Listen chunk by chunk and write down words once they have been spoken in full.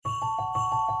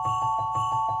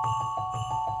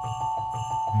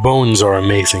Bones are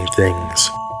amazing things.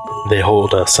 They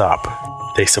hold us up.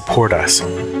 They support us.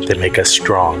 They make us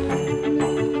strong.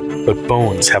 But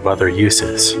bones have other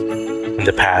uses. In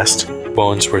the past,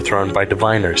 bones were thrown by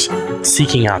diviners,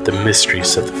 seeking out the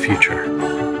mysteries of the future.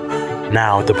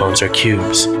 Now the bones are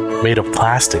cubes, made of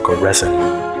plastic or resin,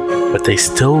 but they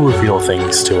still reveal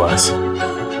things to us.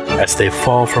 As they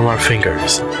fall from our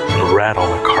fingers and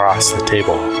rattle across the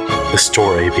table, the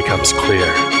story becomes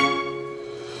clear.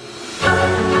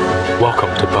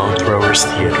 Welcome to Bone Throwers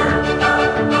Theater,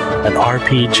 an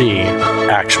RPG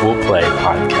actual play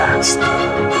podcast.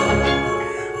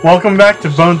 Welcome back to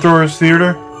Bone Throwers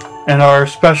Theater and our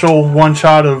special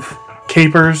one-shot of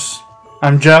Capers.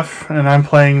 I'm Jeff, and I'm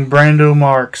playing Brando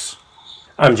Marks.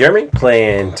 I'm Jeremy,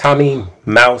 playing Tommy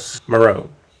Mouse Marone.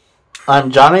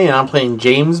 I'm Johnny, and I'm playing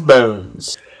James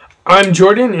Bones. I'm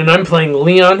Jordan, and I'm playing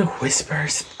Leon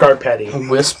Whispers Scarpetti.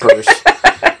 Whispers.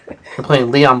 I'm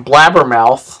playing Leon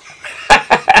Blabbermouth.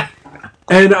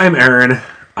 And I'm Aaron.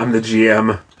 I'm the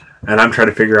GM, and I'm trying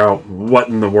to figure out what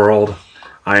in the world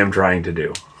I am trying to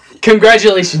do.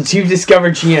 Congratulations, you've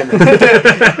discovered GM.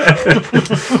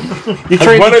 You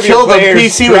tried to kill the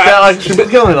PC without actually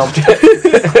killing them.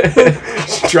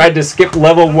 Tried to skip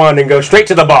level 1 and go straight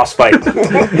to the boss fight.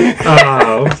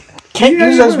 Can't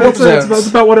use those whip zones. That's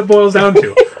about what it boils down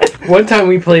to. One time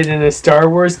we played in a Star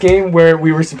Wars game where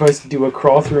we were supposed to do a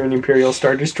crawl through an Imperial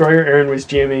Star Destroyer. Aaron was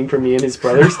GMing for me and his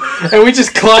brothers, and we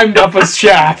just climbed up a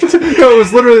shaft. No, it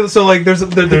was literally so like they're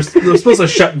supposed to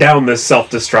shut down this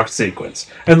self-destruct sequence,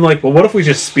 and like, well, what if we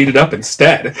just speed it up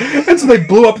instead? And so they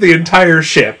blew up the entire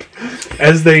ship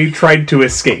as they tried to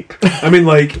escape. I mean,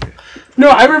 like. No,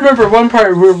 I remember one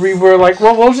part where we were like,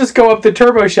 well, we'll just go up the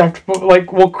turbo shaft, but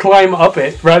like we'll climb up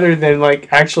it rather than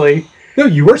like actually. No,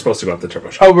 you were supposed to go up the turbo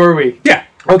shaft. Oh, were we? Yeah.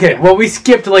 Okay, well, we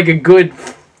skipped like a good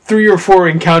 3 or 4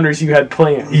 encounters you had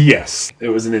planned. Yes, it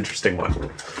was an interesting one.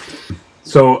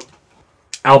 So,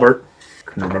 Albert,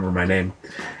 couldn't remember my name,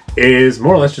 is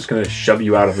more or less just going to shove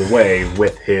you out of the way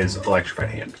with his electrified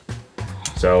hand.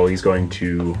 So he's going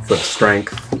to flip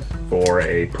strength for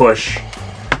a push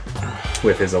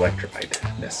with his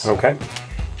electrifiedness. Okay.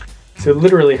 So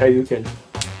literally Hadouken.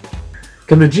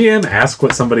 Can the GM ask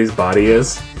what somebody's body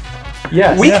is?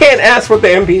 Yes. We can't ask what the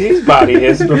NPC's body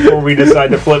is before we decide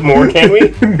to flip more, can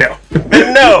we? No.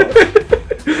 No!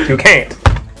 You can't.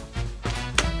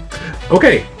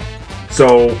 Okay.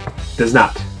 So, does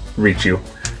not reach you.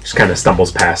 Just kind of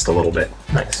stumbles past a little bit.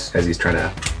 Nice. As he's trying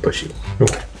to push you.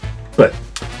 Okay. But,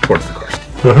 towards the course.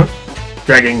 Uh-huh.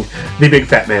 Dragging the big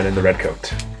fat man in the red coat,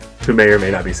 who may or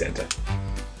may not be Santa.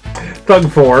 Thug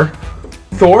 4.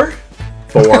 Thor?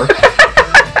 Thor.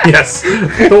 Yes,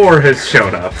 Thor has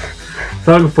shown up.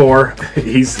 Thug 4,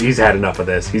 he's had enough of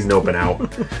this. He's noping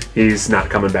out. He's not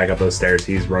coming back up those stairs.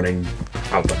 He's running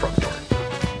out the front door.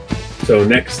 So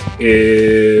next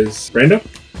is Brando.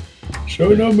 Show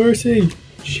no mercy.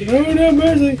 Show no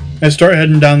mercy. I start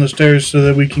heading down the stairs so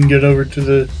that we can get over to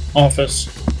the office.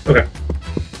 Okay.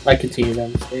 I continue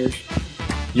down the stairs.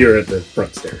 You're at the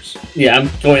front stairs. Yeah, I'm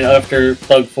going after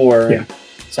Thug 4. Yeah.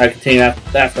 So I continue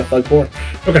after Thug 4.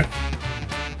 Okay.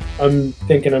 I'm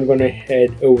thinking I'm going to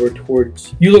head over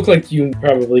towards... You look like you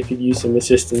probably could use some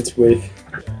assistance with...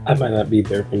 I might not be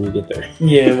there when you get there.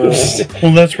 Yeah, well...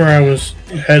 Well, that's where I was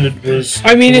headed.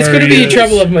 I mean, it's going to be a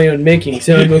trouble of my own making,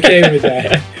 so I'm okay with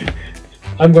that.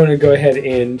 I'm going to go ahead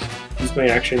and use my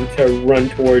action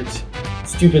to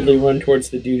stupidly run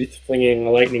towards the dude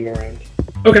flinging lightning around.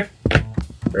 Okay.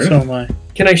 So am I.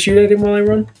 Can I shoot at him while I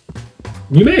run?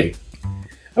 You may.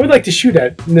 I would like to shoot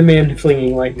at the man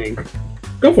flinging lightning.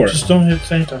 Go for it. Just don't hit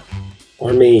Santa.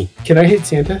 Or me. Can I hit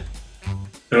Santa? I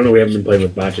don't know, we haven't been playing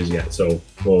with botches yet, so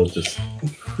we'll just...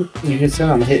 You hit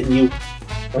Santa, I'm hitting you.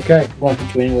 Okay. Won't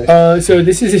hit you anyway. So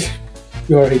this is...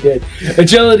 You already did.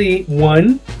 Agility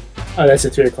 1. Oh, that's a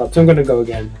 3 o'clock, so I'm going to go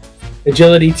again.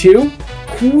 Agility 2.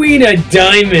 Queen of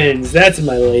Diamonds. That's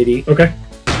my lady. Okay.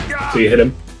 So you hit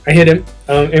him. I hit him.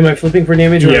 Am I flipping for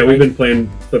damage? Yeah, we've been playing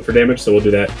flip for damage, so we'll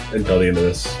do that until the end of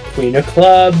this. Queen of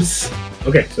Clubs.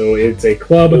 Okay, so it's a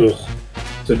club. Ugh.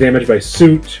 So damage by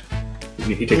suit.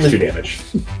 He takes 2 damage.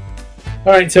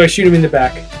 Alright, so I shoot him in the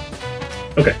back.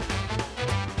 Okay.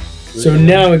 So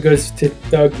now it goes to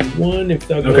Thug 1 if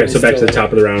Thug 1 Okay, is so back to still the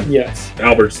top of the round. Yes.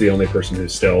 Albert's the only person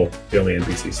who's still, the only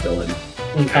NPC still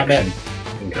in combat.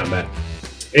 In combat.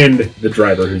 And the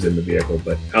driver who's in the vehicle.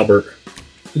 But Albert,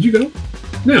 did you go?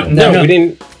 No, No. We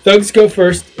didn't. Thugs go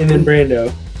first and then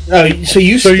Brando. Oh, so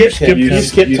you skipped him. you You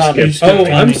skipped Tommy. skipped Oh,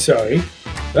 Tommy. I'm sorry.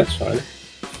 That's fine.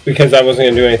 Because I wasn't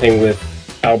going to do anything with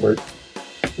Albert.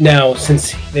 Now,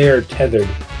 since they are tethered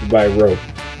by rope,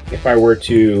 if I were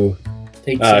to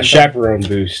Take chaperone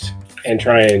boost, and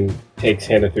try and take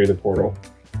Santa through the portal.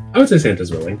 I would say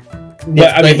Santa's willing.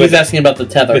 Yeah, I mean, he's asking about the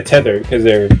tether. The tether, because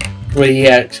they're... Would he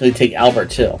actually take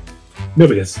Albert too? No,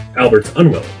 because Albert's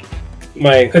unwilling.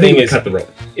 My I think thing it would is... cut the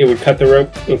rope. It would cut the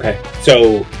rope? Okay.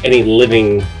 So any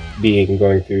living being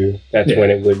going through, that's when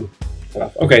it would cut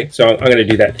off. Okay, so I'm going to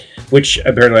do that. Which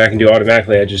apparently I can do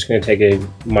automatically. I'm just going to take a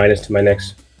minus to my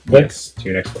next flip. Yes, to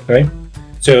your next flip. Okay.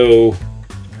 So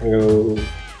I'm going to go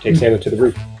take Santa to the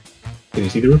roof. Can you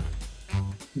see the roof?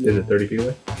 Is it 30 feet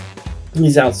away?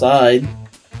 He's outside.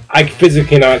 I physically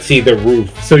cannot see the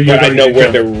roof. So you're But I going know to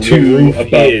where jump the roof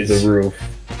above is. the roof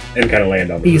and kind of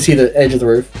land on the You can roof. see the edge of the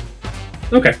roof.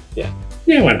 Okay. Yeah.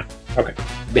 Yeah, why not? Okay.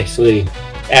 Basically,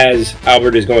 as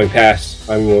Albert is going past,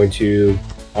 I'm going to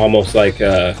almost like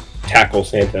tackle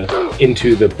Santa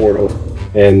into the portal,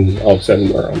 and all of a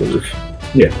sudden we're on the roof.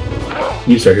 Yeah.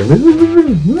 You start hearing...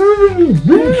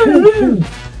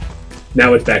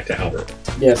 Now it's back to Albert.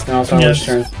 Yes, now it's Albert's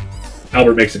turn.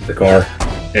 Albert makes it to the car,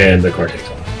 and the car takes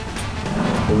off.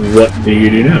 What do you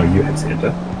do now? You have Santa.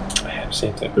 I have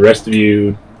Santa. The rest of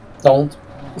you Don't.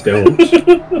 don't.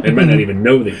 And might not even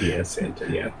know that he has Santa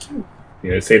yet.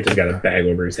 You know, Santa's got a bag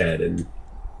over his head, and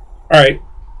All right.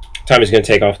 Tommy's going to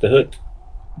take off the hood.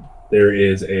 there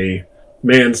is a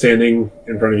man standing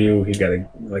in front of you. He's got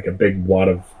a big wad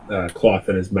of cloth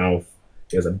in his mouth.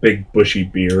 He has a big bushy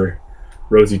beard,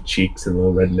 rosy cheeks, and a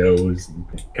little red nose, and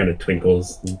kind of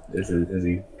twinkles as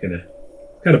he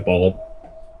kind of bald.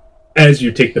 As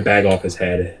you take the bag off his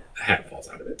head, a hat falls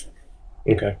out of it.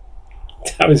 Okay.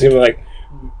 Tommy's going to be like,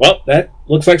 well, that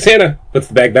looks like Santa. Puts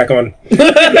the bag back on.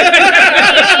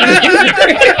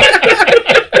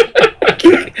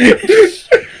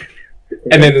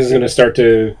 And then is going to start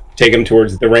to take him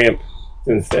towards the ramp,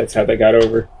 since that's how they got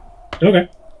over. Okay.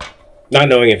 Not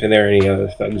knowing if there are any other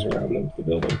thugs around the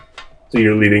building. So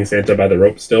you're leading Santa by the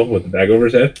rope still with the bag over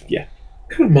his head? Yeah.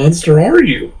 What kind of monster are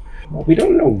you? Well, we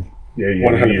don't know Yeah,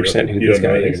 100% who you this don't know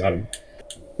guy anything is. about him.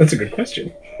 That's a good question.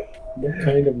 What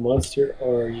kind of monster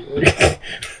are you?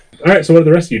 All right, so what are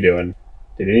the rest of you doing?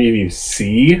 Did any of you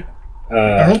see?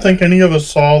 I don't think any of us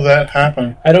saw that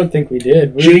happen. I don't think we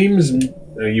did. James,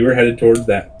 you were headed towards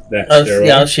that stairwell.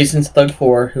 Yeah, she's in Thug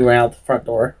 4 who ran out the front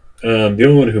door. The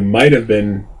only one who might have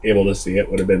been able to see it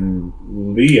would have been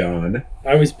Leon.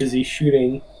 I was busy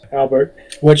shooting Albert.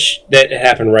 Which that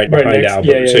happened right behind next-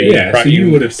 Albert. yeah, so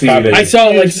you would have seen probably- it. I saw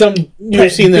like some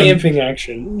You've seen them. camping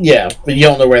action. Yeah, but you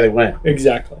don't know where they went.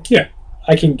 Exactly. Yeah.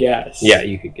 I can guess. Yeah,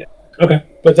 you could get. Okay.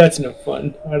 But that's no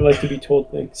fun. I like to be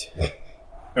told things.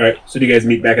 All right, so do you guys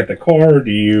meet back at the car, or do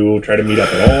you try to meet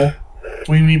up at all?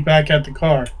 We meet back at the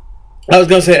car. I was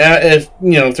gonna say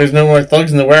if there's no more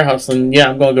thugs in the warehouse, then yeah,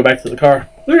 I'm gonna go back to the car.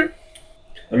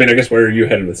 I mean, I guess where are you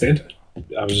headed with Santa?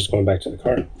 I was just going back to the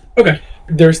car. Okay.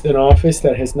 There's an office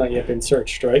that has not yet been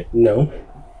searched, right? No,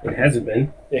 it hasn't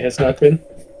been. It has not been.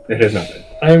 It has not been.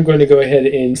 I am going to go ahead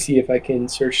and see if I can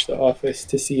search the office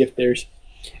to see if there's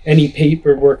any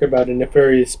paperwork about a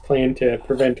nefarious plan to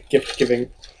prevent gift giving.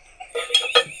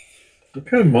 What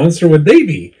kind of monster would they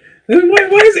be?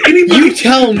 Why is anybody... You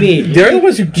tell me. They're the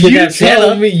ones who You kidnapped tell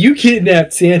Santa. me you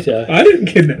kidnapped Santa. I didn't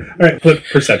kidnap... All right, flip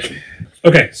perception.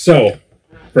 Okay, so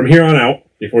from here on out,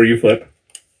 before you flip,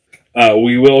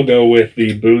 we will go with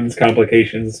the boons,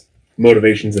 complications,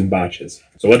 motivations, and botches.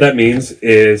 So what that means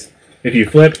is if you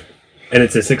flip and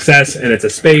it's a success and it's a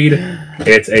spade,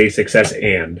 it's a success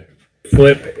and.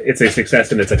 Flip, it's a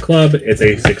success and it's a club, it's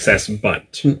a success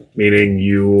but. Meaning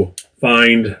you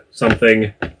find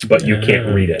something but you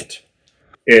can't read it.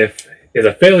 If it's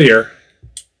a failure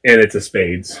and it's a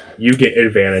spades, you get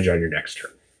advantage on your next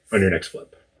turn, on your next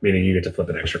flip. Meaning you get to flip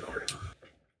an extra card.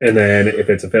 And then if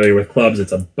it's a failure with clubs,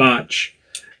 it's a botch,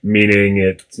 meaning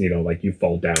it's, like you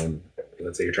fall down.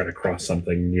 Let's say you're trying to cross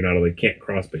something, you not only can't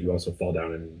cross, but you also fall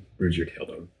down and bruise your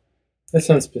tailbone. That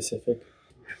sounds specific.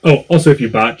 Oh, also if you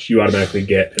botch, you automatically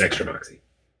get an extra moxie.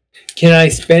 Can I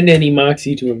spend any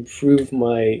moxie to improve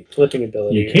my flipping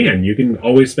ability? You can. You can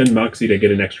always spend moxie to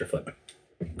get an extra flip.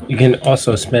 You can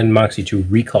also spend Moxie to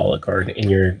recall a card in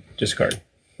your discard.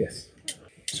 Yes.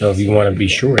 So if you want to be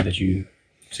sure that you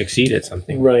succeed at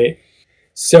something. Right.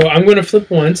 So I'm going to flip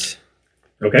once.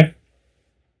 Okay.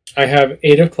 I have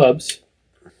 8 of clubs,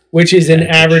 which is an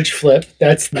average flip.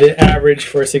 That's the average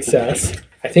for success.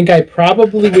 I think I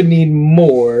probably would need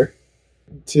more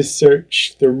to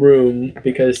search the room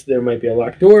because there might be a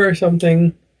locked door or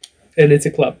something, and it's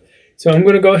a club. So I'm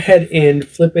going to go ahead and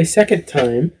flip a second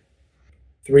time.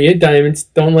 3 of diamonds.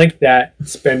 Don't like that.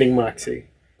 Spending moxie.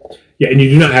 Yeah, and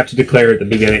you do not have to declare at the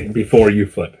beginning before you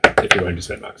flip if you're going to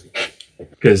spend moxie.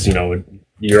 Because,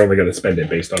 you're only going to spend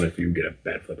it based on if you get a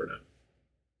bad flip or not.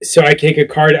 So I take a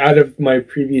card out of my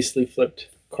previously flipped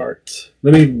cards.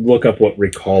 Let me look up what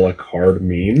recall a card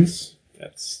means.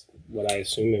 That's what I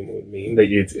assume it would mean. That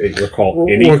you recall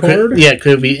any Or card? could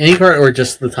it be any card or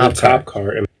just the top The card? top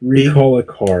card. Recall a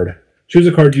card. Choose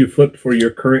a card you flipped for your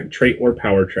current trait or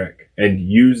power check, and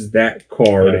use that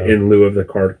card in lieu of the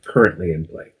card currently in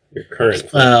play. Your current.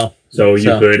 So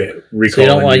you could recall. So you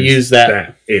don't and want to use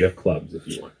that. 8 of clubs if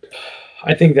you want.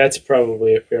 I think that's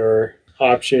probably a fair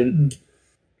option.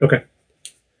 Okay.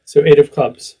 So 8 of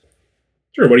clubs.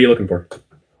 Sure. What are you looking for?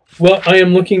 Well, I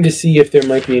am looking to see if there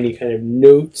might be any kind of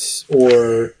notes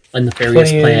or A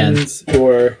nefarious plan. plans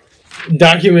or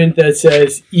document that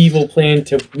says evil plan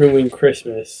to ruin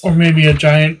Christmas. Or maybe a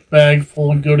giant bag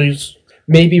full of goodies.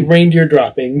 Maybe reindeer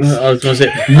droppings. I was going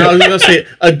to say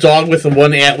a dog with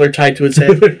one antler tied to its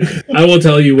head. I will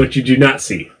tell you what you do not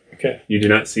see. Okay. You do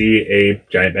not see a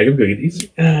giant bag of goodies.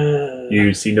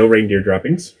 You see no reindeer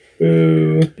droppings.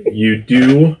 Boo. You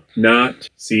do not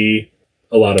see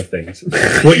a lot of things.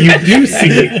 What you do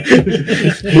see...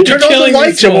 Turn on the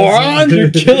lights, you moron! You're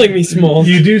killing me, Smalls.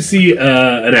 You do see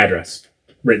an address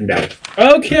written down.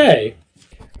 Okay.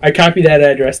 I copy that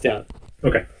address down.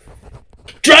 Okay.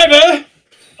 Driver!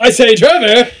 I say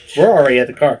driver! We're already at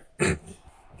the car.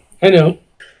 I know.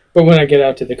 But when I get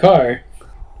out to the car,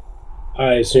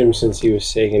 I assume since he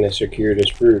was taking a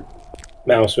circuitous route,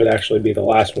 Mouse would actually be the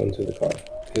last one to the car.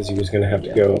 Because he was going to have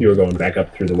to go. You were going back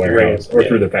up through the warehouse, or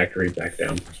through the factory back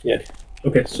down. Yeah.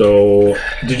 Okay, so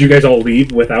did you guys all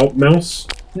leave without Mouse?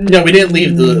 No, we didn't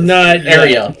leave the not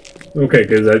area. Okay,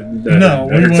 because No,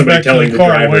 we went back to the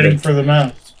car waiting for the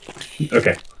mouse.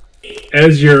 Okay.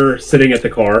 As you're sitting at the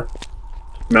car,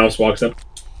 Mouse walks up.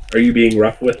 Are you being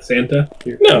rough with Santa?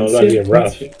 No, I'm not being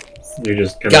rough. You're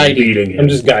just kind of Guiding. leading him. I'm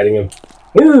just guiding him.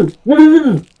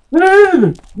 The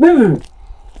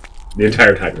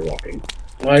entire time you're walking.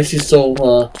 Why is he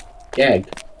so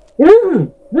gagged? Because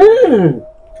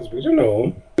we don't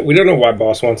know. We don't know why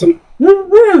Boss wants him.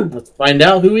 Let's find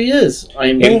out who he is.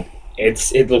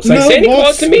 It looks like No, Santa Boss.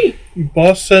 Claus to me.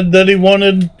 Boss said that he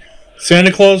wanted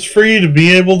Santa Claus free to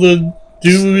be able to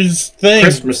do his thing.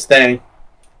 Christmas thing.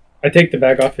 I take the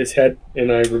bag off his head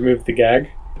and I remove the gag.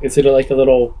 Is it like a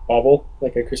little bauble,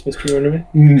 like a Christmas tree ornament?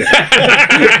 No.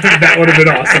 That would have been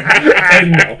awesome.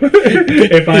 And no.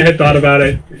 If I had thought about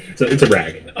it, it's a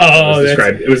rag. Oh, it was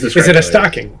described. Is it a earlier.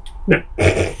 stocking? No,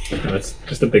 it's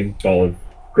just a big ball of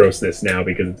grossness now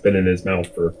because it's been in his mouth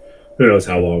for who knows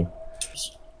how long.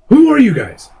 Who are you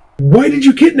guys? Why did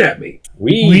you kidnap me?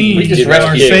 We just are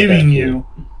rescued saving you.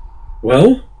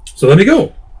 Well, so let me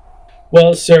go.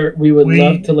 Well, sir, we would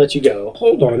love to let you go.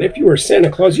 Hold on. If you were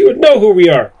Santa Claus, you would know who we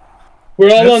are. We're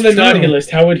all That's on the naughty true.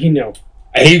 list. How would he know?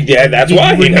 Yeah, that's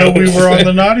why We he know knows. we were on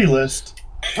the naughty list.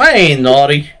 I ain't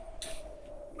naughty.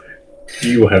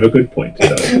 You have a good point,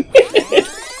 though.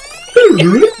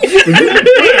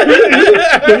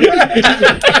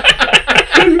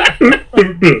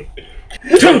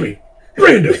 Tommy,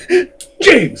 Brandon,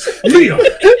 James, Leon.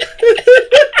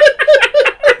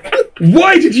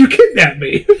 Why did you kidnap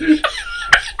me?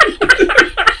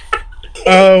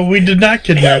 We did not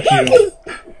kidnap you.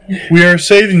 We are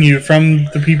saving you from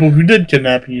the people who did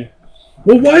kidnap you.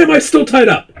 Well, why am I still tied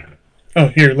up? Oh,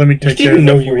 here, let me take care Didn't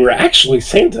of know it. you were actually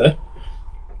Santa.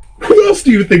 Who else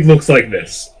do you think looks like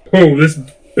this? Oh, this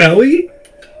belly?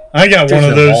 I got one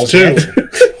of those too.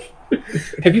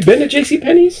 Have you been to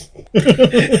JCPenney's?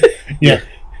 Yeah.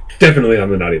 Definitely on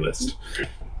the naughty list.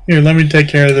 Here, let me take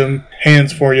care of them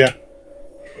hands for you.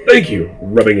 Thank you,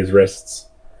 rubbing his wrists.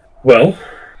 Well,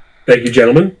 thank you,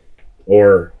 gentlemen.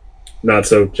 Or not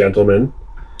so gentlemen.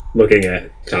 Looking at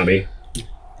Tommy.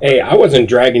 Hey, I wasn't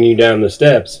dragging you down the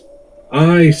steps.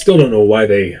 I still don't know why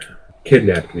they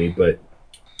kidnapped me, but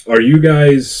are you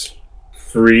guys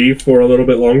free for a little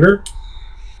bit longer?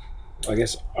 I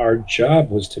guess our job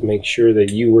was to make sure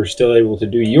that you were still able to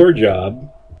do your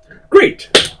job. Great!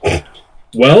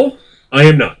 Well, I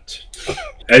am not.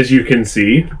 As you can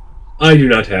see, I do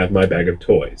not have my bag of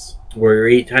toys. We're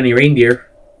 8 tiny reindeer.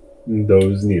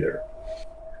 Those neither.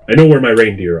 I know where my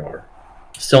reindeer are.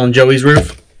 Still on Joey's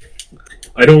roof.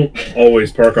 I don't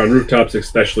always park on rooftops,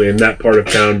 especially in that part of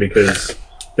town, because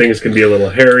things can be a little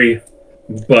hairy.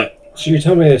 But, So you're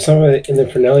telling me there's someone in the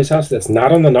Pernelli's house that's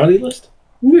not on the naughty list?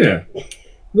 yeah.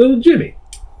 Little Jimmy.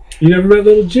 You never met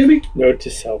little Jimmy? Note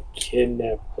to self: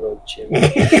 kidnap little Jimmy.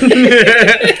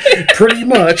 Pretty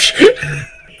much.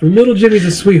 Little Jimmy's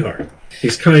a sweetheart.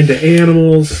 He's kind to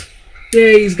animals.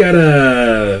 Yeah, he's got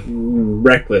a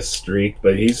reckless streak,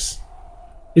 but he's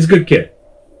a good kid.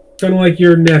 Kind of like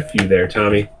your nephew there,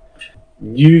 Tommy.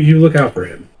 You look out for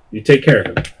him. You take care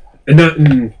of him. And not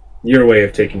in your way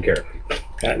of taking care of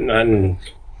him. Not in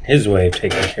His way of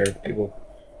taking care of people.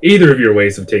 Either of your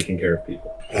ways of taking care of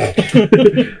people.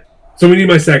 So we need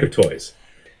my sack of toys.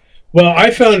 Well,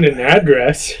 I found an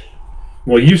address.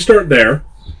 Well, you start there.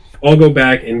 I'll go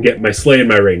back and get my sleigh and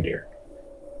my reindeer.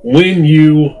 When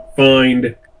you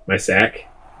find my sack,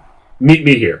 meet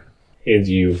me here. Hands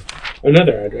you...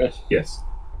 Another address. Yes.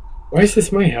 Why is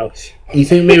this my house? You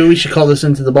think maybe we should call this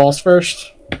into the boss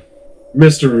first?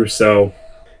 Mr. Rousseau.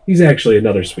 He's actually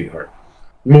another sweetheart.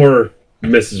 More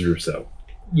Mrs. Rousseau.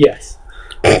 Yes.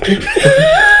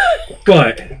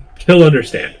 But he'll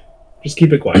understand. Just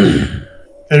keep it quiet.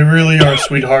 They really are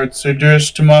sweethearts. They're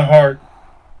dearest to my heart.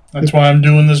 That's why I'm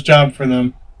doing this job for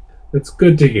them. That's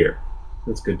good to hear.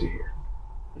 That's good to hear.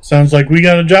 Sounds like we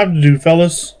got a job to do,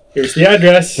 fellas. Here's the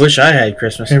address. Wish I had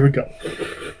Christmas. Here we go.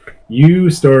 You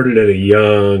started at a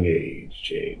young age,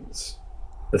 James.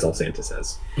 That's all Santa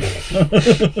says.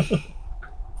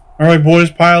 All right,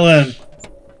 boys, pile in.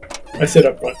 I sit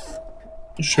up front.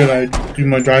 Should I do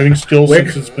my driving skills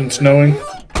since it's been snowing?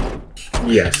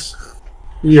 Yes.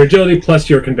 Your agility plus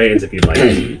your conveyance if you'd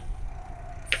like.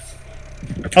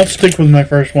 I'll stick with my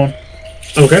first one.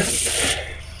 Okay. As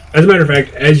a matter of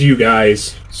fact, as you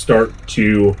guys start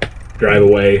to drive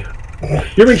away,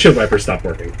 your windshield wipers stop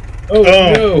working. Oh,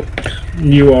 no.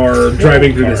 You are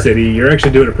driving through the city. You're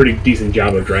actually doing a pretty decent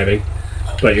job of driving.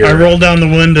 But you're... I roll down the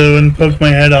window and poke my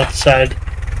head out the side.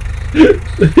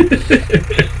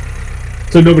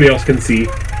 So nobody else can see.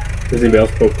 Does anybody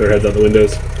else poke their heads out the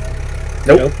windows?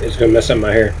 Nope. It's going to mess up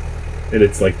my hair. And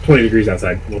it's like 20 degrees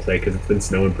outside, we'll say, because it's been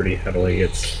snowing pretty heavily.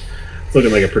 It's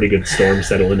looking like a pretty good storm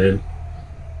settling in.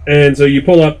 And so you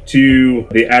pull up to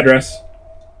the address,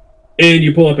 and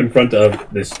you pull up in front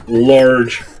of this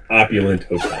large, opulent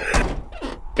hotel.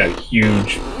 Got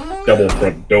huge double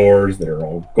front doors that are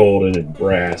all golden and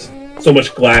brass. So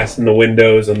much glass in the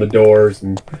windows and the doors,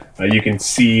 and you can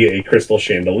see a crystal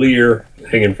chandelier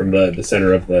hanging from the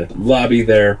center of the lobby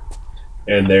there.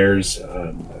 And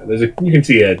you can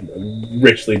see a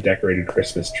richly decorated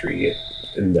Christmas tree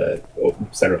in the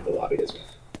center of the lobby as well.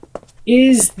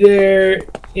 Is there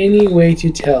any way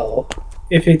to tell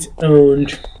if it's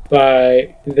owned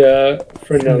by the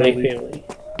Frenelli family?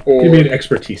 Or Give me an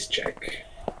expertise check.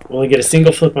 I only get a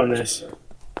single flip on this,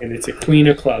 and it's a queen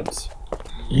of clubs.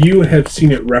 You have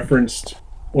seen it referenced,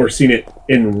 or seen it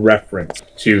in reference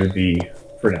to the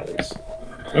Frenellis.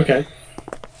 Okay.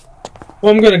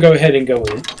 Well, I'm going to go ahead and go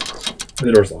in.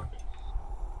 The door's locked.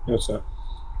 No, it's not.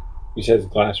 You said it's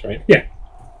glass, right? Yeah.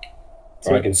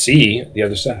 So I can see the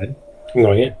other side. I'm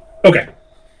going in. Okay.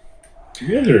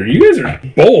 You guys are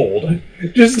bold.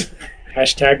 Just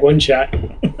Hashtag one shot.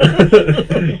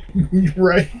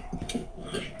 Right.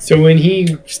 So when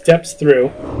he steps through,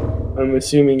 I'm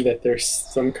assuming that there's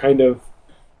some kind of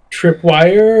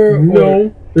tripwire?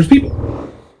 no. There's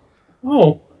people.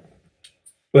 Oh.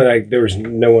 But there was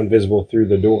no one visible through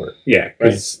the door. Yeah.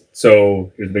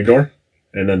 So here's the big door,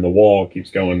 and then the wall keeps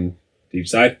going to each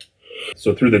side.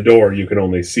 So through the door, you can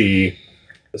only see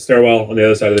the stairwell on the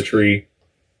other side of the tree.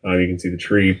 You can see the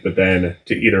tree, but then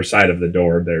to either side of the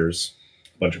door, there's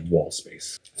a bunch of wall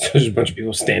space. So there's a bunch of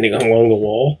people standing along the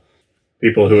wall.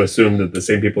 People who assume that the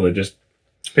same people that just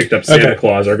picked up Santa Okay.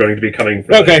 Claus are going to be coming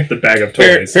for Okay. the bag of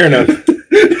Fair, toys. fair enough.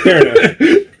 Fair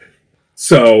enough.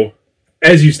 So,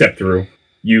 as you step through,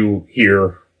 you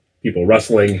hear people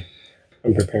rustling.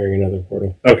 I'm preparing another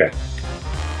portal. Okay.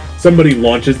 Somebody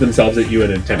launches themselves at you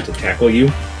in an attempt to tackle you,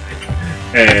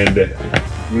 and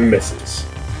misses.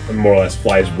 And more or less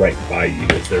flies right by you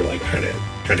as they're like trying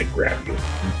to grab you.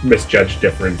 Misjudged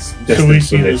distance we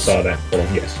see when they this- saw that.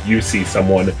 Well, yes, you see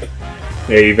someone,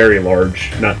 a very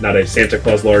large, not a Santa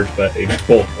Claus large, but a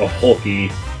hulky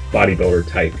bodybuilder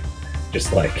type,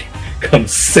 just like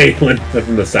comes sailing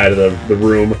from the side of the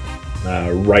room,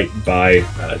 right by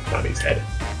Tommy's head.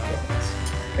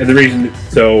 And the reason,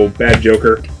 so Bad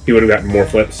Joker, he would have gotten more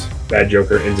flips. Bad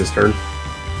Joker ends his turn.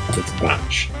 It's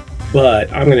botch.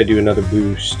 But I'm going to do another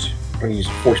boost. I'm going to use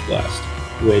Force Blast,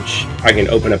 which I can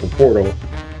open up a portal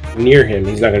near him.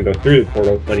 He's not going to go through the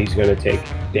portal, but he's going to take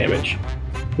damage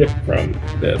from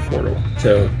the portal.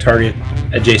 So target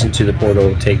adjacent to the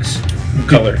portal takes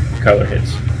color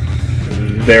hits.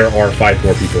 There are 5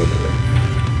 more people in the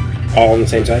room. All on the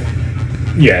same side?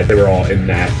 Yeah, they were all in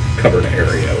that covered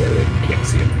area where they can't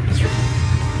see them from the street.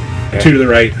 Okay. 2 to the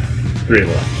right, 3 to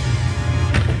the left.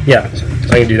 Yeah, so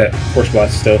I can do that Force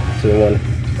Blast still to the one.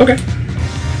 Okay.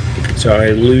 So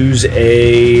I lose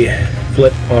a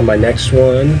flip on my next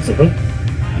one.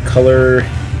 Color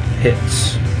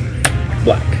hits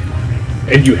black.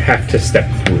 And you have to step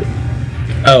through.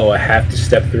 Oh, I have to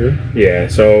step through? Yeah,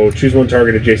 so choose one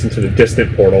target adjacent to the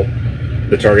distant portal.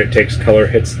 the target takes color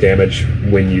hits damage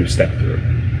when you step through.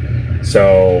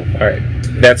 So, All right.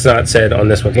 That's not said on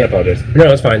this one. I apologize.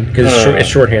 No, it's fine because it's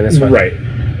shorthand. That's fine. Right.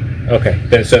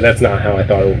 Okay. So that's not how I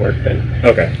thought it would work then.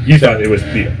 Okay. You thought it was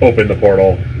open the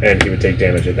portal and he would take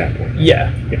damage at that point.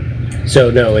 Yeah. So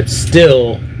no, it's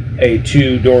still a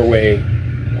 2-doorway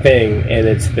thing, and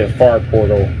it's the far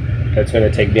portal that's going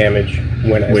to take damage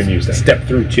when you step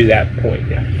through to that point.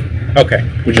 Yeah. Okay.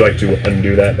 Would you like to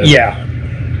undo that then? Yeah.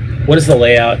 What is the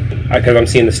layout? Because I'm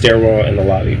seeing the stairwell and the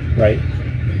lobby, right?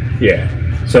 Yeah.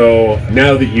 So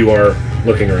now that you are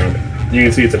looking around, you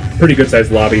can see it's a pretty good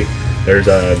sized lobby. There's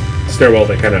a stairwell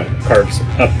that kind of carves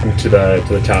up to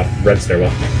the top, red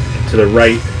stairwell. To the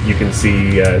right, you can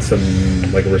see some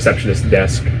like a receptionist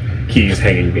desk, keys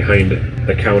hanging behind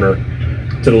the counter.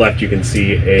 To the left, you can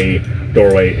see a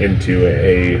doorway into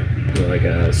a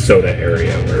soda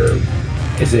area where.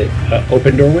 Is it an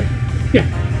open doorway? Yeah.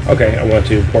 Okay, I want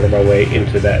to portal my way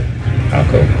into that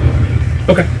alcove.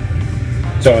 Okay.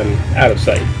 So I'm out of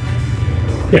sight.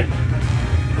 Yeah.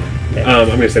 I'm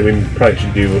going to say we probably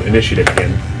should do initiative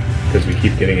again because we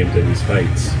keep getting into these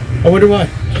fights. I wonder why.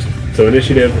 So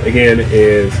initiative again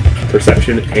is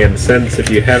perception and sense if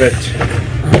you have it.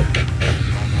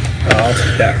 I'll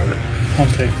take that one.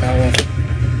 I'll take that one.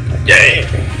 Dang.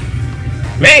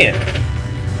 Man.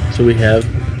 So we have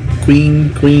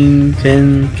Queen,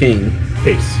 10, King.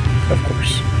 Ace. Of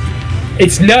course.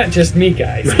 It's not just me,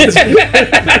 guys.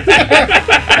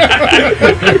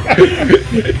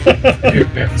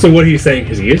 So what he's saying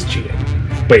is he is cheating.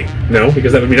 Wait, no,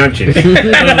 because that would mean I'm cheating.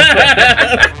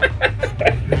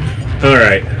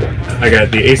 Alright. I got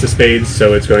the Ace of Spades,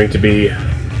 so it's going to be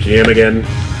GM again.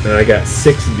 And I got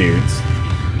 6 dudes.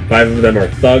 5 of them are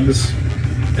thugs,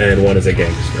 and 1 is a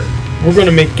gangster. We're going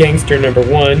to make gangster number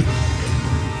 1.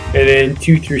 And then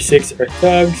 2 through 6 are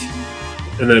thugs.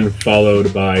 And then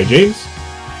followed by James.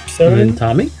 7. And then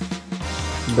Tommy.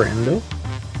 Brando.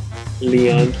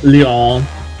 Leon. Leon.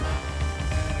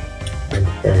 I'm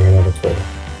preparing another portal.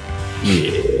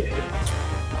 Yeah.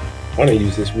 I want to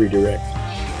use this redirect.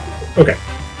 Okay.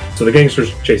 So the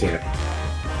gangster's chasing it.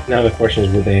 Now the question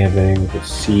is, would they have been able to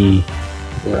see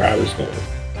where I was going?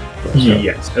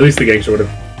 Yes. At least the gangster would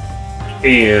have.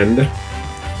 And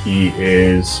he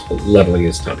is leveling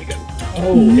his Tommy gun.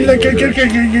 Oh, they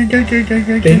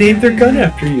named their gun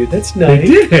after you. That's They nice.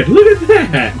 did! Look at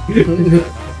that!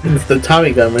 It's the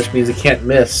Tommy gun, which means it can't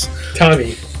miss.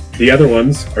 Tommy. The other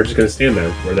ones are just going to stand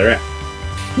there where they're at.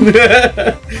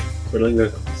 Twiddling their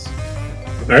thumbs.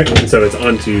 Alright, and so it's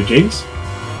on to James.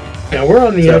 Now we're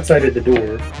on the outside of the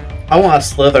door. I want to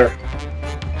slither.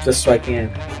 Just so I can.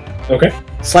 Okay.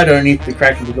 Slide underneath the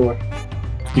crack of the door.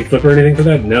 Do you flip or anything for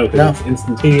that? No, because No. it's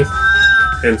instantaneous.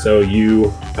 And so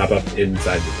you pop up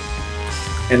inside the door.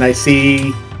 And I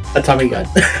see a Tommy gun.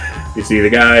 You see the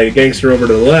gangster over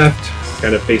to the left,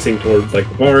 kind of facing towards like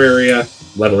the bar area,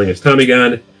 leveling his Tommy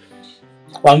gun.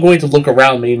 Well, I'm going to look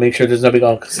around me and make sure there's nobody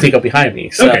going to sneak up behind me.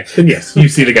 So. Okay, then yes, you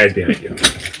see the guys behind you.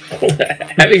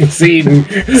 Having seen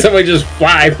someone just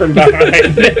fly from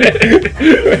behind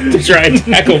to try and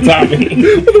tackle Tommy.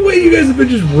 Well, the way you guys have been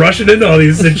just rushing into all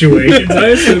these situations, I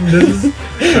assume this is...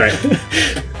 Alright.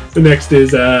 The next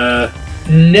is,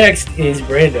 Next is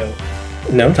Brando.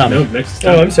 No, Tommy. No, next is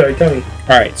Oh, Tommy. I'm sorry, Tommy.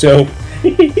 Alright, so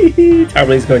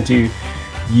Tommy's going to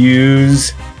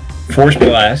use Force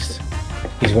Blast.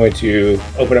 He's going to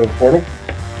open up a portal,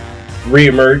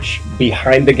 re-emerge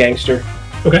behind the gangster.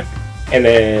 Okay. And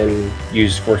then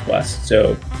use Force Blast.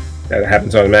 So that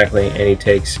happens automatically, and he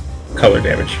takes color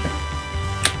damage.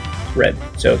 Red,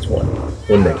 so it's 1.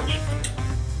 1 damage.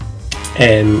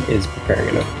 And is preparing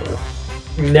another portal.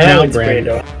 Now it's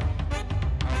Brando.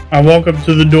 I walk up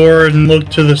to the door and look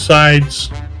to the sides.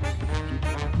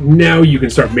 Now you can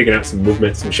start making out some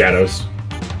movement, some shadows,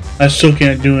 I still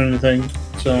can't do anything,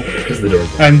 so because the door's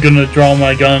locked. I'm gonna draw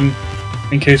my gun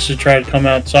in case they try to come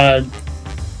outside.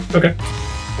 Okay.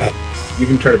 You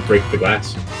can try to break the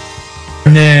glass.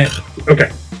 Nah.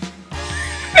 Okay.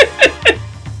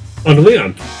 On to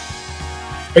Leon.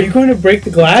 Are you going to break the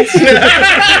glass?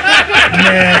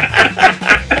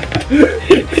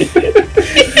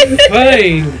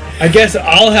 Fine. I guess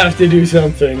I'll have to do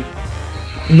something.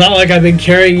 Not like I've been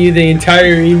carrying you the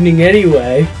entire evening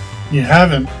anyway. You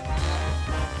haven't.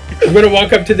 I'm going to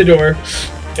walk up to the door,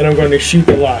 and I'm going to shoot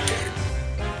the lock.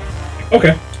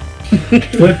 Okay.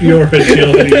 Flip your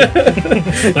agility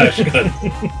slash gun.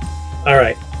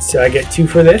 Alright, so I get 2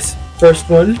 for this. First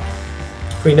one,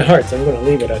 Queen of Hearts. I'm going to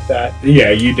leave it at that.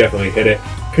 Yeah, you definitely hit it.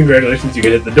 Congratulations, you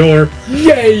can hit the door.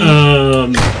 Yay!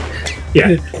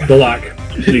 Yeah, the lock.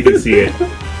 You can see it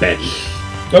bend.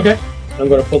 Okay. I'm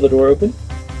going to pull the door open,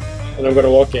 and I'm going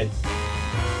to walk in.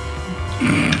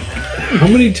 How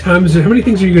many things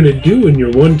are you going to do in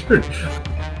your one turn?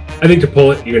 I think to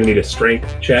pull it, you're going to need a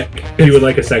strength check. If you would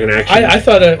like a second action. I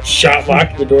thought a shot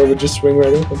lock, the door would just swing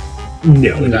right open.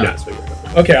 No, it did not swing right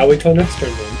open. Okay, I'll wait till next turn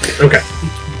then. Okay.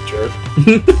 Jerk.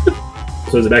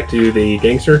 So is it back to the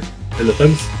gangster and the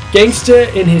thugs? Gangsta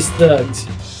and his thugs.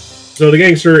 So the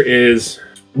gangster is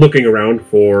looking around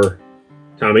for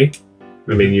Tommy.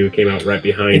 I mean, you came out right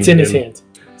behind It's in him. his hands.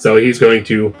 So he's going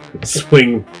to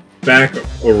swing back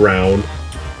around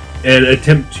and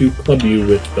attempt to club you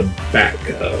with the back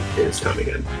of his Tommy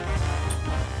gun.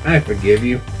 I forgive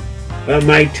you, but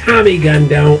my Tommy gun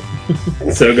don't.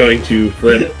 So going to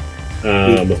flip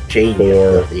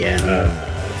for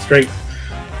strength.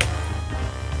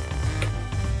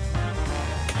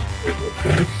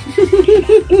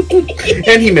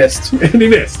 And he missed. And he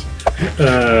missed.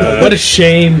 What a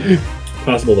shame.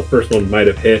 Possible the first one might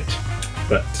have hit,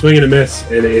 but swing and a miss,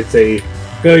 and it's a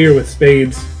failure with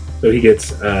spades. So he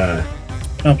gets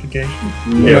Complication.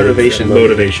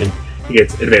 Motivation. He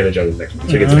gets advantage on the next one,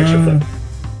 so he gets an extra flip.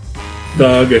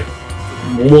 Thug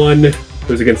 1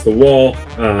 goes against the wall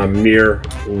near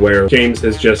where James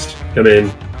has just come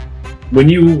in. When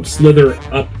you slither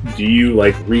up, do you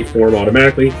like reform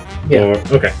automatically? Yeah. Or,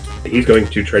 okay. He's going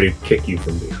to try to kick you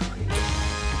from behind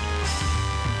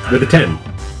with a 10.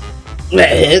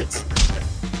 Hits.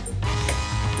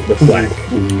 With black.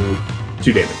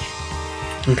 2 damage.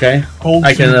 Okay. Hold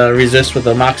I can resist with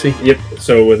the Moxie. Yep.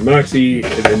 So with Moxie,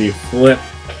 and then you flip,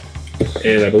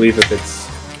 and I believe if it's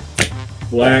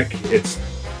black, it's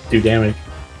 2 damage.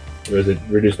 or is it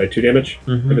reduced by 2 damage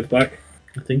if it's black?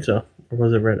 I think so. Or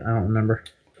was it red? I don't remember.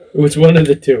 It was one of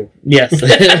the two. Yes.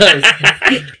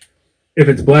 If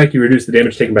it's black, you reduce the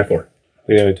damage taken by 4.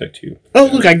 We only took 2. Oh,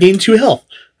 look, I gained 2 health.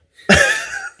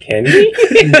 Can we?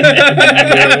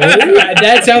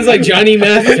 That sounds like Johnny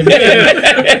Math to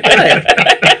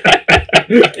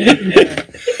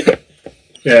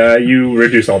me. You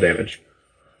reduce all damage.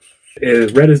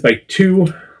 Red is by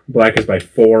 2, black is by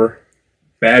 4.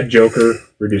 Bad Joker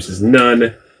reduces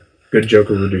none. Good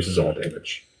Joker reduces all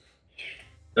damage.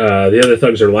 The other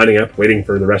thugs are lining up, waiting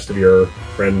for the rest of your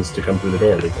friends to come through the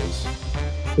door because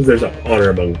there's honor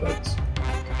among thugs.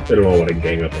 They don't all want to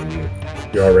gang up on you.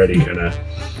 You're already kind of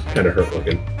hurt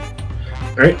looking.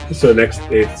 All right, so next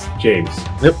it's James.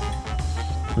 Yep.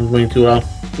 I'm going to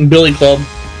Billy Club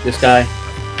this guy.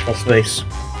 Plus face.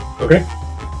 Okay,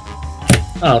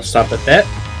 I'll stop at that.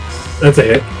 that's a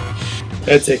hit.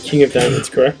 That's a King of Diamonds,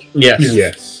 correct? Yes.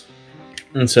 Yes.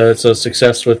 And so it's a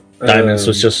success with diamonds.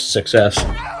 So it's just success.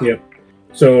 Yep.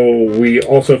 So we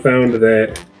also found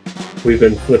that we've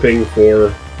been flipping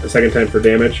for a second time for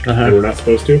damage, and we're not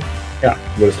supposed to. Yeah.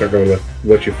 I'm going to start going with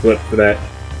what you flip for that,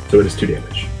 so it is 2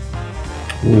 damage.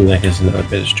 Ooh, that gives another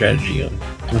bit of strategy on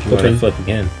flipping. Flip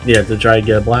again. Yeah, to try to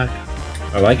get a black.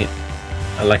 I like it.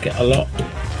 I like it a lot.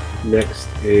 Next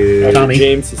is Tommy.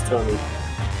 James is Tommy.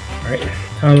 Alright.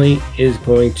 Tommy is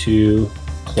going to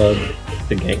club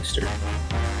the gangster.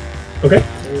 Okay.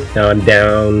 Now I'm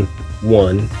down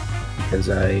 1 because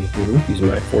I use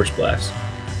my force blast.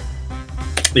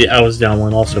 Yeah, I was down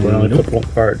 1 also, but I only flipped 1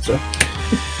 card, so.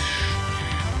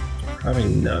 Probably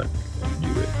not gonna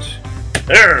do it.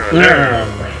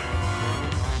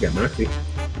 You got Moxie.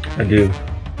 I do.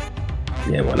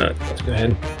 Yeah, why not? Let's go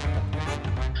ahead.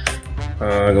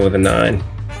 I'll go with a 9.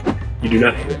 You do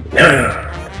not hit him.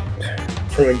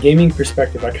 From a gaming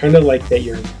perspective, I kind of like that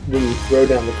when you throw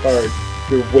down the card,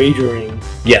 you're wagering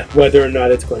whether or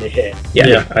not it's going to hit.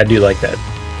 Yeah, I do like that.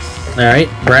 Alright,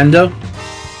 Brando.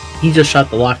 He just shot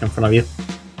the lock in front of you.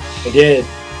 I did.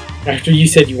 After you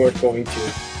said you weren't going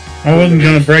to. I wasn't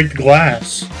gonna break the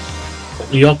glass.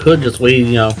 Y'all could just wait,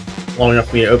 long enough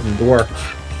for me to open the door.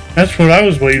 That's what I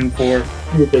was waiting for.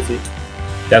 You were busy.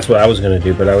 That's what I was going to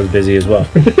do, but I was busy as well.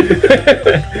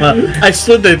 Well, I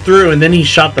slid there through, and then he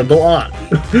shot the lock.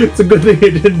 It's a good thing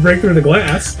it didn't break through the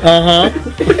glass.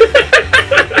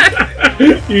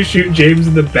 You shoot James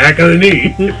in the back of the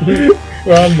knee.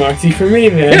 Well, Moxie for me,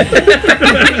 man.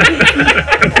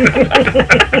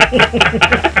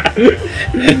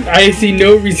 I see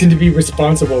no reason to be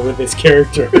responsible with this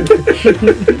character.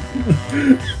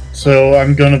 So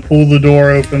I'm gonna pull the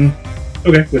door open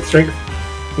Okay, with strength.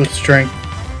 with strength.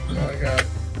 Oh my god.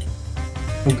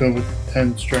 We'll go with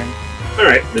 10 strength. All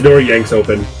right, the door yanks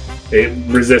open. It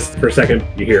resists for a second.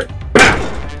 You hear it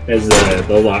as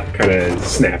the lock kind of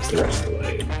snaps the rest of the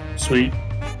way. Sweet.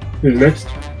 Who's next?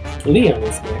 Leon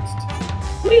is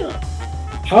next. Leon.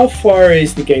 How far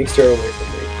is the gangster away from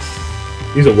me?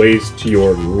 He's a ways to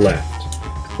your left.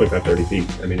 25, 30 feet.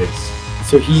 I mean, it's...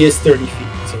 So he is 30 feet.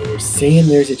 So we're saying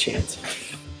there's a chance.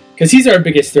 Because he's our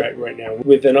biggest threat right now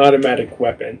with an automatic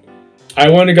weapon. I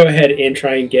want to go ahead and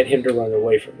try and get him to run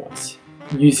away from us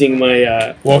using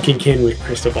my walking cane with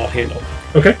crystal ball handle.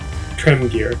 Okay. Trem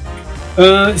gear.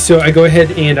 So I go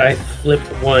ahead and I flip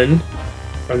 1,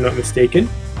 if I'm not mistaken,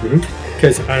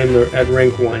 because I'm at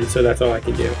rank 1, so that's all I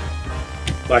can do.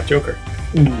 Black Joker.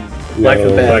 Black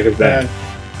of bad. Black of bad.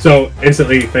 So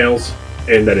instantly fails,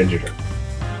 and that ends your turn.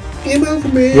 Game over,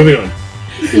 man. Moving on.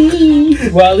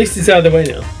 Well, at least it's out of the way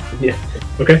now.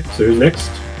 Okay, so who's next?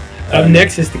 Up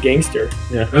next is the gangster.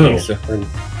 Yeah. Oh,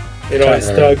 It all his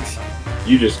thugs.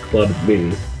 you just clubbed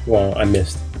me. Well, I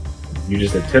missed. You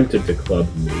just attempted to club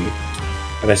me.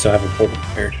 But I still have a portal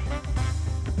prepared.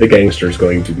 The gangster's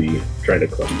going to be trying to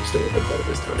club you still a bit better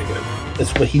this time again.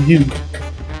 That's what he do.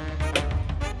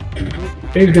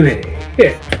 He's gonna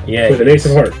hit Yeah. with an ace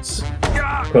of hearts.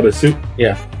 Club his suit.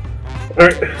 Yeah.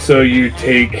 Alright, so you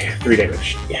take 3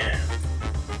 damage. Yeah.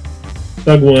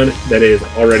 Thug 1, that is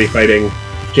already fighting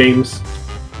James,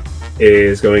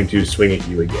 is going to swing at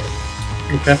you again.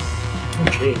 Okay. Oh,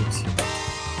 James.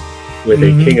 With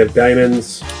a king of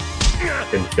diamonds,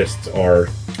 and fists are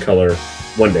color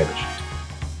 1 damage.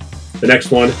 The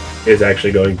next one is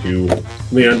actually going to...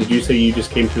 Leon, did you say you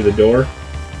just came through the door?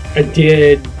 I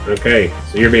did. Okay,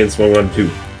 so you're being swung on too.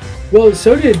 Well,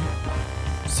 so did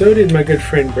my good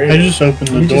friend I Brandon. just opened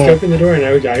the You door. just opened the door and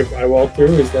I walked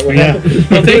through. Is that what Yeah. happened?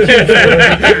 Well,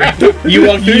 thank you. You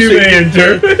walk through, You so, may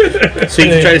enter. so you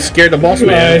can try to scare the boss Well,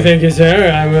 man. thank you,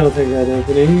 sir. I will take that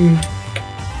opening.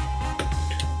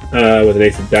 With an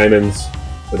ace of diamonds,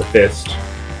 with a fist,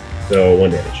 so 1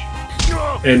 damage.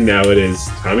 And now it is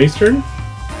Tommy's turn.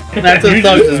 That's as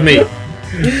thugs as me.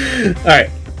 Alright,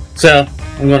 so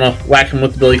I'm gonna whack him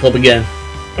with the billy club again.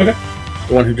 Okay.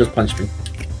 The one who just punched me.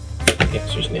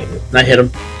 Gangster's name. And I hit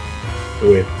him.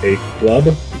 With a club,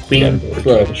 Queen Trying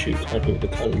club. to shoot Tommy with the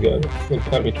Tommy gun. With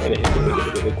Tommy trying to hit me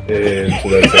with the and so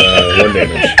that's 1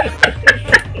 damage.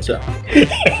 So.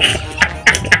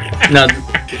 Now,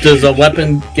 does a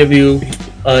weapon give you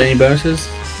any bonuses?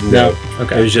 No. It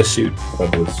Okay. was just suit.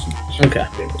 Club was Okay.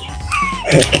 damage.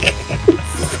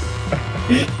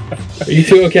 Are you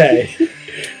two okay?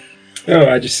 No,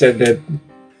 I just said that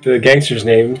the gangster's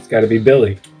name's got to be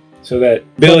Billy. So that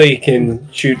Billy can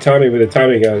shoot Tommy with a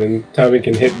Tommy gun and Tommy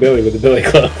can hit Billy with a Billy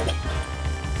club.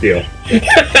 Deal. Deal.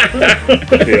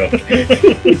 Billy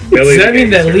Does that the mean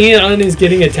that gangster. Leon is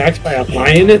getting attacked by a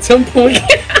lion at some point?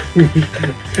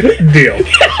 Deal.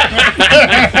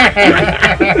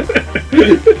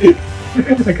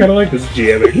 I kind of like this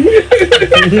GMing. Used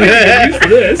to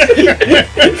this.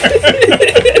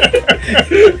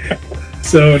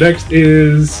 So next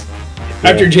is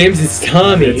After James, it's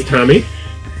Tommy. it's Tommy.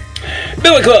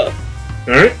 Billy club!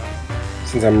 All right.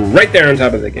 Since I'm right there on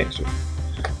top of the gangster.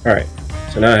 Alright,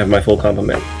 so now I have my full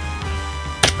complement.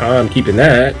 I'm keeping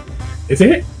that. It's a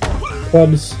hit.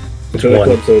 Clubs. It's One.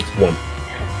 club, so it's 1.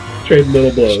 Trade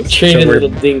little blows. Trading So we're-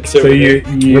 little dinks So over there.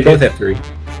 you We're both at 3.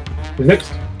 Who's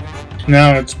next?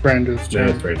 Now it's Brando's No, turn.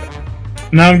 it's Brandon.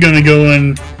 Now I'm gonna go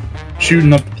in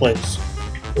shooting up the place.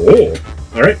 Oh.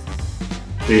 All right.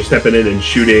 So you're stepping in and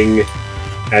shooting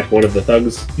at one of the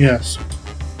thugs. Yes.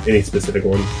 Any specific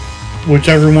one?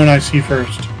 Whichever one I see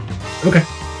first. Okay.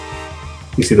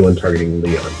 You see the one targeting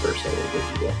Leon first. I will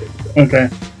let you walk in. Okay.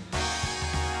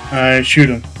 I shoot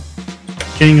him.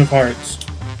 King of Hearts.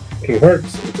 King of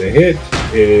Hearts. It's a hit.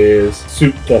 It is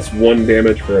suit plus 1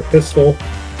 damage for a pistol.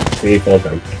 And he falls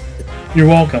down. You're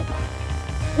welcome.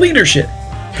 Leadership!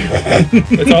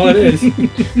 That's all it is.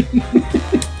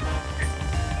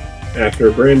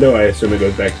 After Brando, I assume it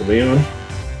goes back to Leon.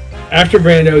 After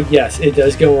Brando, yes, it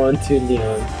does go on to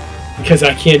Leon. Because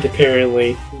I can't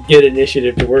apparently get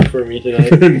initiative to work for me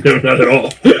tonight. No, not at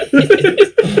all.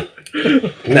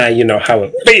 Now you know how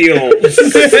it feels!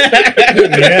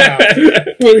 Yeah.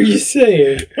 What are you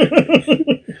saying?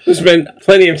 There's been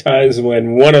plenty of times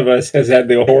when one of us has had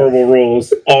the horrible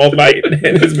rolls all night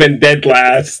and has been dead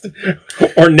last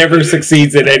or never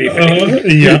succeeds at anything.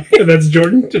 Yeah. That's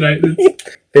Jordan tonight.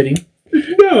 It's Fitting.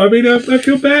 No, I mean, I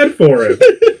feel bad for him.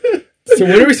 So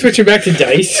when are we switching back to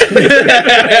dice?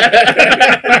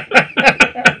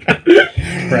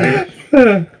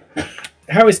 Right.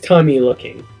 How is Tommy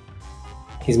looking?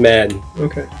 He's mad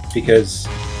Okay. because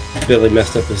Billy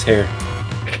messed up his hair.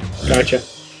 Gotcha.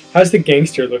 How's the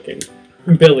gangster looking?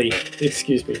 Billy,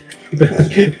 excuse me.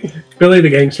 Billy the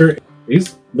gangster,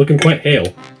 he's looking quite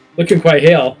hale. Looking quite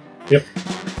hale. Yep.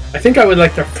 I think I would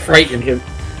like to frighten him.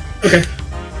 Okay.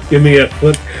 Give me a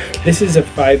flip. This is a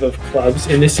 5 of clubs,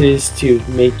 and this is to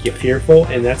make you fearful,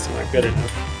 and that's not good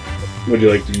enough. Would you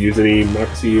like to use any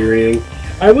moxie or anything?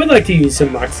 I would like to use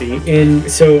some Moxie, and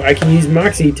so I can use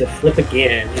Moxie to flip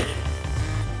again.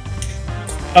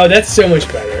 Oh, that's so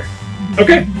much better.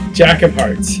 Okay. Jack of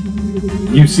Hearts.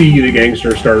 You see the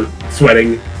gangster start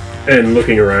sweating and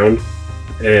looking around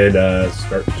and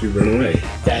start to run away.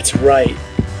 That's right.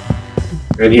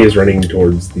 And he is running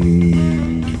towards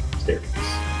the stairs.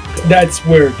 That's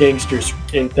where gangsters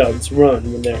and thugs run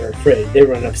when they're afraid. They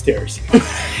run upstairs.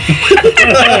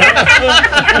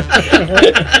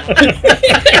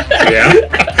 Yeah.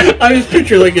 I just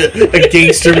picture like a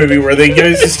gangster movie where they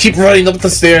guys just keep running up the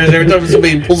stairs every time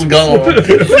somebody pulls a gun on them.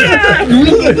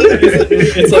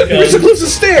 It's like Where's the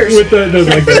closest stairs? With the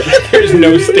like the There's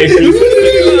no stairs.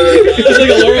 it's like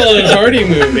a Laurel and Hardy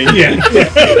movie.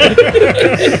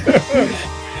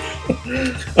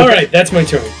 All right, that's my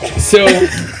turn. So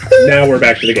now we're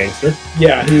back to the gangster.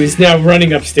 yeah, who is now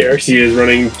running upstairs? He is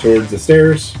running towards the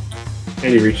stairs, and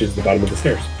he reaches the bottom of the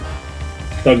stairs.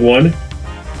 Thug 1,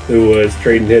 who was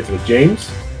trading hits with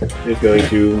James, is going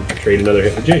to trade another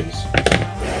hit with James.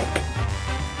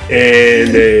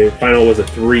 And the final was a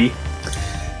 3.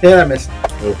 Yeah, I missed.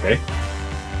 Okay.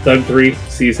 Thug 3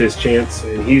 sees his chance,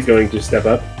 and he's going to step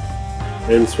up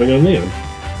and swing on Leon.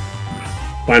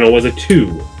 Final was a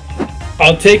 2.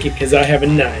 I'll take it because I have a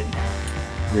 9.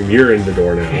 You're in the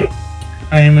door now.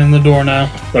 I am in the door now.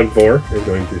 Thug 4 is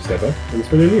going to step up and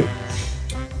swing on you.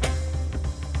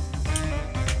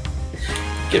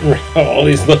 Getting rid of all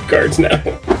these look guards now.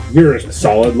 You're a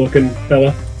solid looking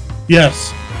fella.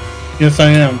 Yes. Yes,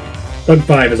 I am. Thug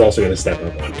 5 is also going to step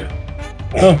up on you.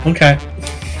 Oh, okay.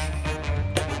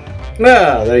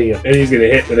 Ah, there you go. And he's going to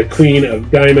hit with a queen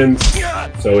of diamonds.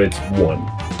 So it's 1.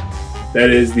 That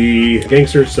is the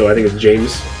gangster, so I think it's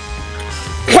James.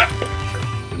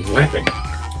 He's laughing.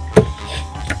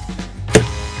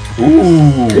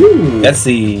 Ooh. That's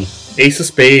the. Ace of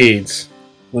Spades.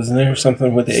 Wasn't there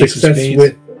something with the ace of Success spades?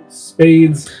 with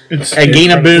spades. It's I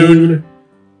gain a boon.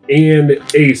 And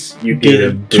ace, you gain a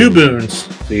boon. 2 boons.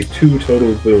 So you have 2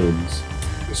 total boons.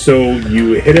 So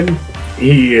you hit him.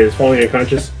 He is falling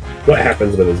unconscious. What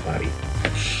happens with his body?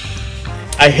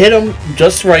 I hit him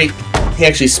just right. He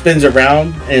actually spins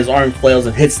around and his arm flails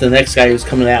and hits the next guy who's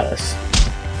coming at us.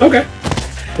 Okay.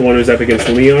 The one who's up against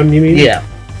Leon, you mean? Yeah.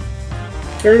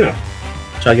 Fair enough.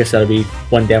 So I guess that'll be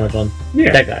 1 damage on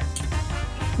Yeah. that guy.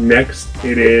 Next,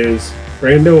 it is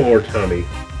Brando or Tommy.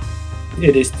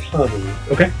 It is Tommy.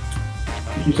 Okay.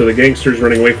 So the gangster's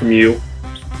running away from you.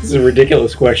 This is a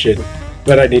ridiculous question,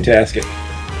 but I need to ask it.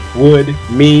 Would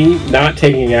me not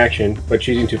taking action but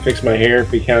choosing to fix my hair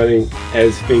be counting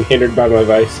as being hindered by my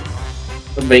vice?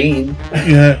 Vein.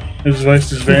 yeah. His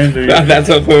vice is vanity. That's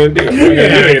what I'm going to do. I'm not gonna do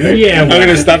anything. Yeah, I'm going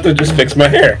to stop to just fix my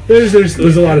hair. There's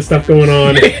a lot of stuff going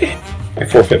on. I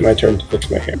forfeit my turn to fix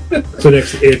my hair. So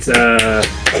next, it's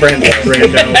Brando.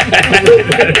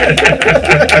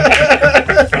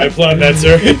 I applaud that,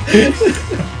 sir.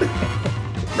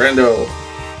 Brando.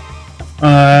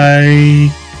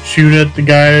 I shoot at the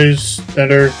guys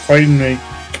that are fighting me.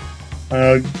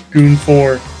 Goon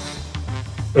 4,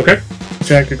 Okay.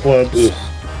 Jack of Clubs.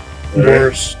 Alright.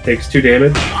 Worse. Takes 2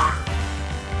 damage.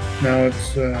 Now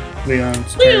it's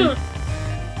Leon's turn.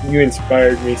 You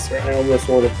inspired me, sir. I almost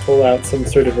want to pull out some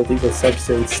sort of illegal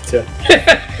substance to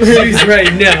use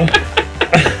right now.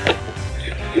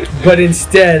 But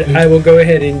instead, I will go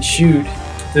ahead and shoot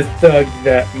the thug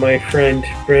that my friend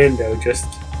Brando just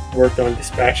worked on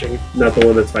dispatching. Not the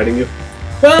one that's fighting you.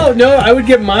 Well, no, I would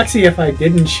get Moxie if I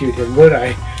didn't shoot him, would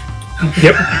I?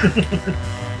 Yep.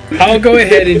 I'll go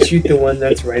ahead and shoot the one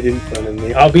that's right in front of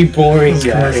me. I'll be boring, Those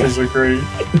guys. commercials are great.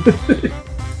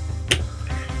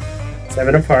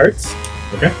 7 of hearts.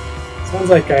 Okay. Sounds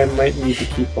like I might need to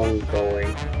keep on going.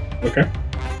 Okay.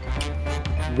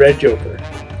 Red Joker.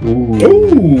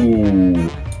 Ooh.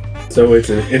 So it's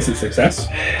an instant success.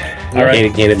 All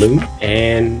right. Gain a boon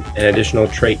and an additional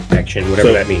trait action, whatever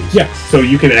So- that means. Yeah. So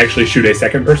you can actually shoot a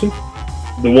second person.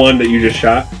 The one that you just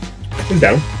shot is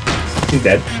down. He's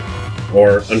dead.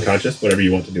 Or unconscious, whatever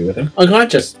you want to do with him.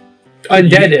 Unconscious.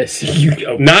 Undead is.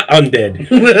 Not undead.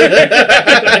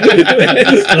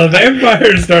 The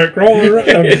vampires start crawling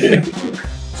around.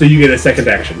 So you get a second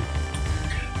action.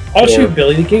 I'll Or- shoot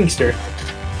Billy the Gangster.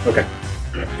 Okay.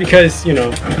 Because, you know,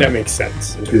 that makes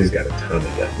sense. Because he's got a ton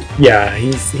of them. Yeah,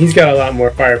 he's got a lot more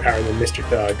firepower than Mr.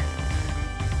 Thug.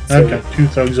 I've So, got 2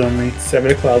 thugs on me. 7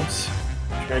 of clubs.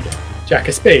 Jack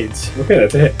of spades. Okay,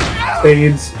 that's a hit.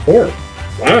 Spades 4.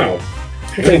 Wow.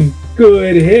 That's a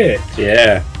good hit.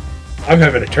 Yeah. I'm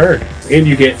having a turn. And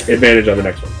you get advantage on the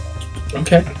next one.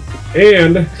 Okay.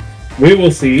 And we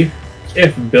will see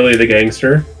if Billy the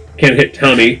Gangster can hit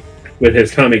Tommy with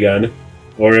his Tommy gun,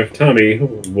 or if Tommy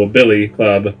will Billy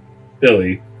club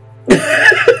Billy.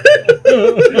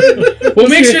 We'll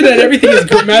make sure that everything is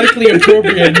grammatically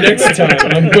appropriate next time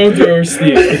on Bone Throwers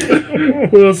Theater.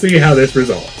 We'll see how this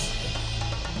resolves.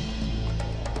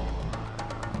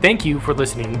 Thank you for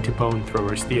listening to Bone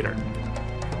Throwers Theater.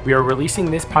 We are releasing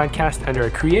this podcast under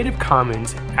a Creative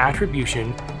Commons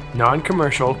Attribution,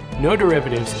 Non-Commercial, No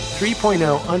Derivatives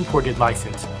 3.0 Unported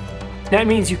license. That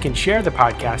means you can share the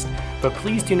podcast, but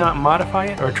please do not modify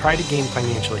it or try to gain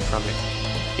financially from it.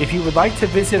 If you would like to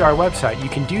visit our website, you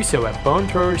can do so at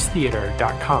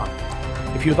bonethrowerstheater.com.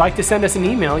 If you would like to send us an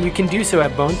email, you can do so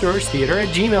at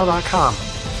bonethrowerstheater@gmail.com.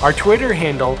 Our Twitter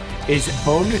handle is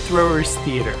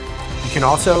bonethrowerstheater. You can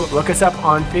also look us up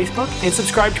on Facebook and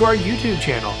subscribe to our YouTube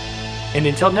channel. And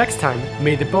until next time,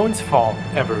 may the bones fall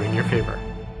ever in your favor.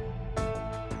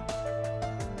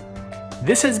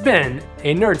 This has been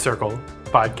a Nerd Circle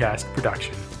podcast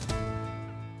production.